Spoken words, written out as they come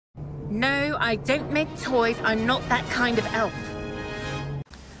No, I don't make toys. I'm not that kind of elf.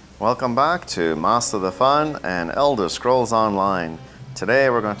 Welcome back to Master the Fun and Elder Scrolls Online. Today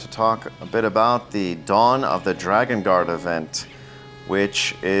we're going to talk a bit about the Dawn of the Dragonguard event,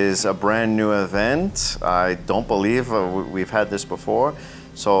 which is a brand new event. I don't believe we've had this before.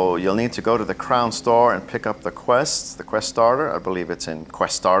 So you'll need to go to the Crown Store and pick up the quests, the quest starter. I believe it's in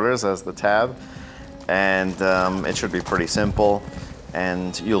Quest Starters as the tab. And it should be pretty simple.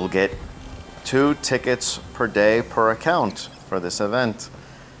 And you'll get 2 tickets per day per account for this event.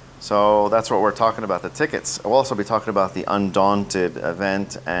 So that's what we're talking about, the tickets. We'll also be talking about the Undaunted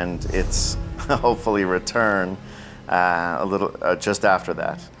event and its hopefully return just after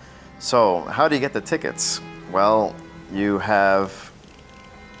that. So how do you get the tickets? Well, you have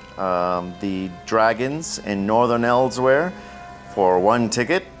the dragons in Northern Elsweyr for 1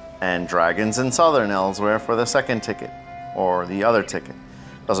 ticket and dragons in Southern Elsweyr for the 2nd ticket or the other ticket.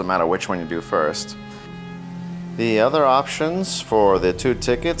 Doesn't matter which one you do first. The other options for the 2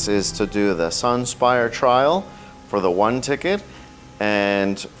 tickets is to do the Sunspire trial for the 1 ticket,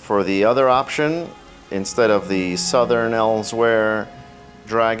 and for the other option, instead of the Southern Elsweyr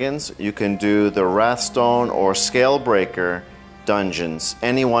dragons, you can do the Wrathstone or Scalebreaker dungeons,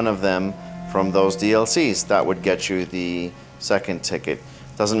 any one of them from those DLCs. That would get you the 2nd ticket.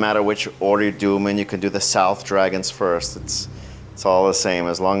 Doesn't matter which order you do them in, you can do the South dragons first. It's all the same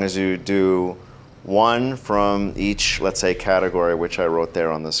as long as you do 1 from each, let's say, category, which I wrote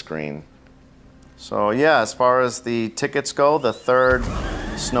there on the screen. So yeah, as far as the tickets go, the 3rd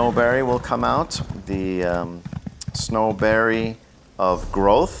Snowberry will come out. The Snowberry of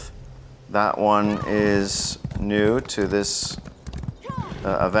Growth. That one is new to this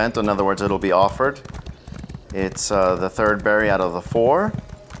event. In other words, it'll be offered. It's the 3rd berry out of the 4.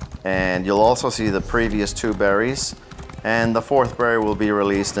 And you'll also see the previous 2 berries. And the 4th berry will be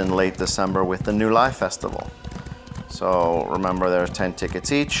released in late December with the New Life Festival. So remember, there's 10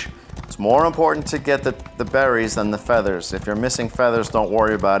 tickets each. It's more important to get the berries than the feathers. If you're missing feathers, don't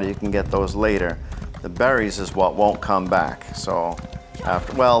worry about it. You can get those later. The berries is what won't come back. So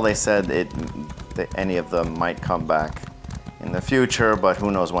after, well, they said any of them might come back in the future, but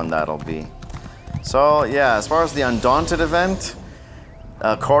who knows when that'll be. So yeah, as far as the Undaunted event,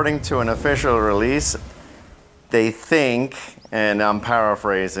 according to an official release, they think, and I'm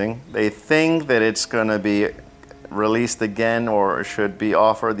paraphrasing, they think that it's going to be released again, or should be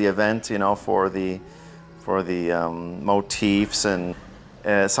offered, the event, you know, for the motifs, and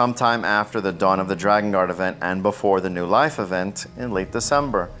sometime after the Dawn of the Dragonguard event and before the New Life event in late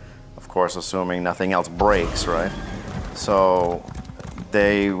December. Of course, assuming nothing else breaks, right? So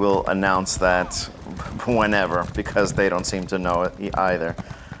they will announce that whenever, because they don't seem to know it either.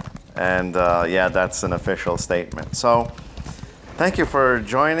 And yeah, that's an official statement. So thank you for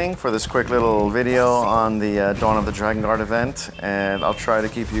joining for this quick little video on the Dawn of the Dragonguard event, and I'll try to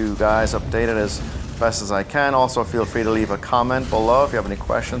keep you guys updated as best as I can. Also, feel free to leave a comment below if you have any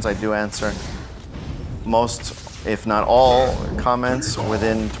questions. I do answer most, if not all, comments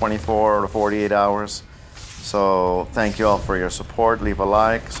within 24 to 48 hours. So thank you all for your support. Leave a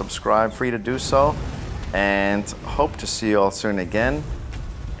like, subscribe, free to do so, and hope to see you all soon again.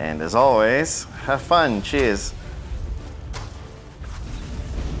 And as always, have fun. Cheers.